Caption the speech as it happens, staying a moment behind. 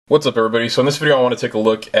What's up everybody? So in this video I want to take a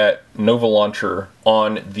look at Nova Launcher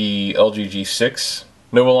on the LG G6.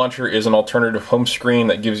 Nova Launcher is an alternative home screen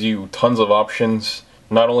that gives you tons of options,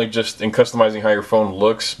 not only just in customizing how your phone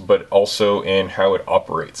looks, but also in how it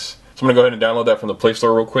operates. So I'm going to go ahead and download that from the Play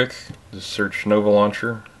Store real quick. Just search Nova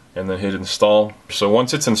Launcher and then hit install. So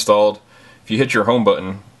once it's installed, if you hit your home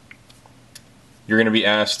button, you're going to be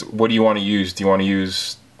asked, what do you want to use? Do you want to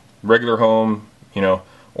use regular home,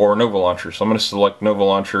 or Nova Launcher? So I'm going to select Nova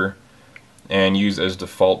Launcher and use as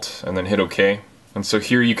default and then hit OK. And so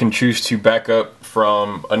here you can choose to back up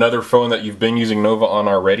from another phone that you've been using Nova on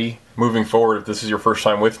already. Moving forward, if this is your first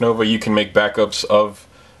time with Nova, you can make backups of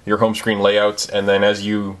your home screen layouts, and then as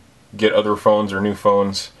you get other phones or new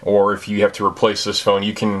phones, or if you have to replace this phone,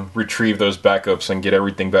 you can retrieve those backups and get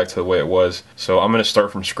everything back to the way it was. So I'm going to start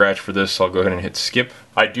from scratch for this. So I'll go ahead and hit skip.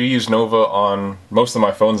 I do use Nova on most of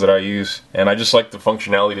my phones that I use, and I just like the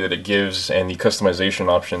functionality that it gives and the customization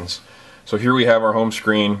options. So here we have our home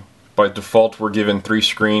screen. By default we're given 3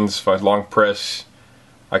 screens. If I long press,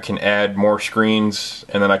 I can add more screens,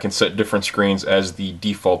 and then I can set different screens as the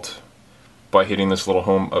default by hitting this little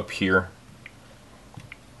home up here.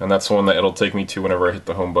 And that's the one that it'll take me to whenever I hit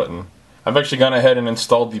the home button. I've actually gone ahead and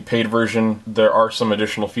installed the paid version. There are some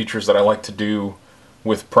additional features that I like to do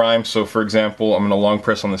with Prime. So for example, I'm going to long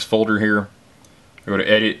press on this folder here. I go to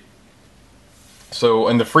edit. So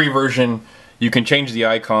in the free version, you can change the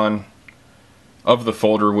icon of the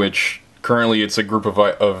folder, which currently it's a group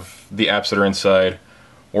of the apps that are inside,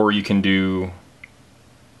 or you can do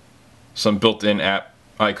some built-in app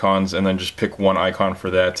icons and then just pick one icon for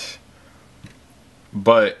that.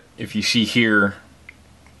 But if you see here,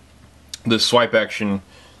 the swipe action,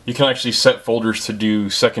 you can actually set folders to do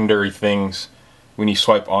secondary things when you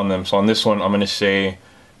swipe on them. So on this one, I'm going to say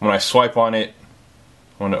when I swipe on it,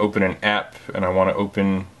 I want to open an app, and I want to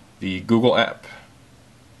open the Google app.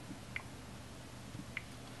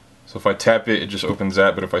 So if I tap it, it just opens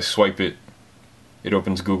that, but if I swipe it, it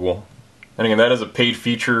opens Google. And again, that is a paid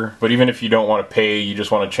feature, but even if you don't want to pay, you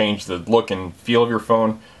just want to change the look and feel of your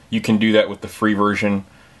phone, you can do that with the free version.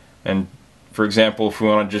 And for example, if we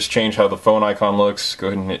want to just change how the phone icon looks, go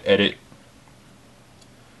ahead and hit edit,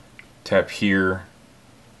 tap here,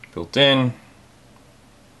 built in,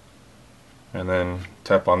 and then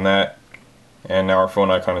tap on that, and now our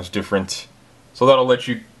phone icon is different. So that'll let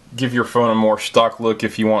you give your phone a more stock look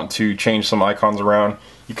if you want to change some icons around.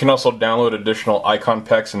 You can also download additional icon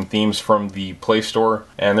packs and themes from the Play Store,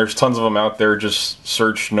 and there's tons of them out there. Just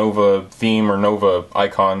search Nova theme or Nova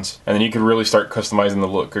icons, and then you can really start customizing the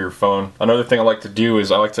look of your phone. Another thing I like to do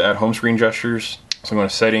is I like to add home screen gestures. So I'm going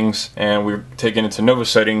to settings, and we're taking it to Nova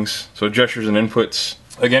settings, so gestures and inputs.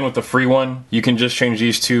 Again, with the free one, you can just change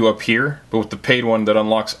these two up here, but with the paid one, that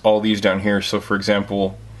unlocks all these down here. So for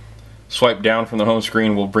example, swipe down from the home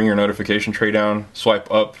screen will bring your notification tray down.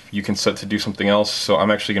 Swipe up, you can set to do something else. So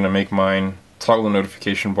I'm actually going to make mine toggle the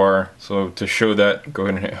notification bar. So to show that, go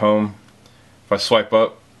ahead and hit home. If I swipe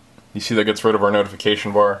up, you see that gets rid of our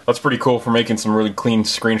notification bar. That's pretty cool for making some really clean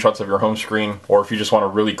screenshots of your home screen, or if you just want a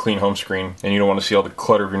really clean home screen and you don't want to see all the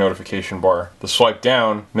clutter of your notification bar. The swipe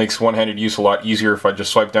down makes one-handed use a lot easier. If I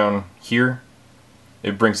just swipe down here,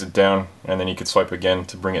 it brings it down, and then you can swipe again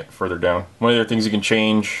to bring it further down. One of the other things you can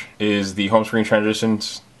change is the home screen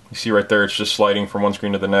transitions. You see right there, it's just sliding from one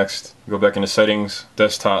screen to the next. Go back into settings,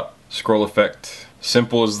 desktop, scroll effect.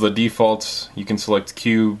 Simple is the default. You can select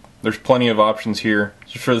cube. There's plenty of options here.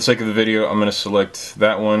 Just for the sake of the video, I'm going to select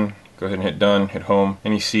that one. Go ahead and hit done, hit home,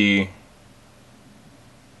 and you see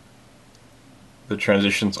the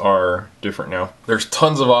transitions are different now. There's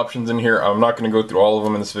tons of options in here. I'm not going to go through all of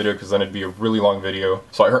them in this video because then it'd be a really long video.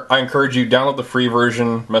 So I encourage you, download the free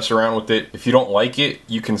version, mess around with it. If you don't like it,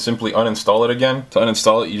 you can simply uninstall it again. To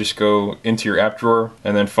uninstall it, you just go into your app drawer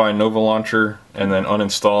and then find Nova Launcher and then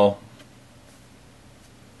uninstall.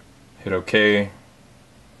 Hit OK.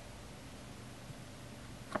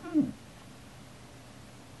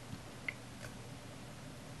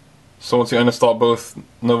 So once you uninstall both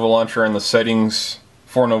Nova Launcher and the settings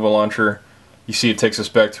for Nova Launcher, you see it takes us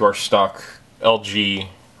back to our stock LG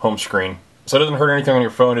home screen. So it doesn't hurt anything on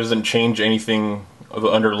your phone, it doesn't change anything of the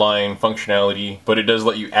underlying functionality, but it does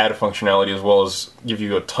let you add a functionality as well as give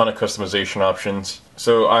you a ton of customization options.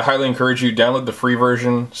 So I highly encourage you, download the free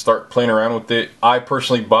version, start playing around with it. I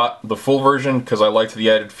personally bought the full version because I liked the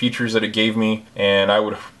added features that it gave me, and I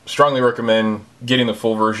would strongly recommend getting the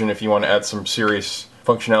full version if you want to add some serious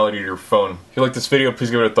functionality to your phone. If you like this video, please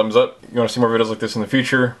give it a thumbs up. If you want to see more videos like this in the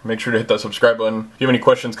future, make sure to hit that subscribe button. If you have any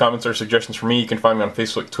questions, comments, or suggestions for me, you can find me on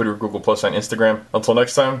Facebook, Twitter, Google+, and Instagram. Until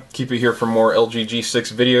next time, keep it here for more LG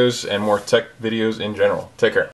G6 videos and more tech videos in general. Take care.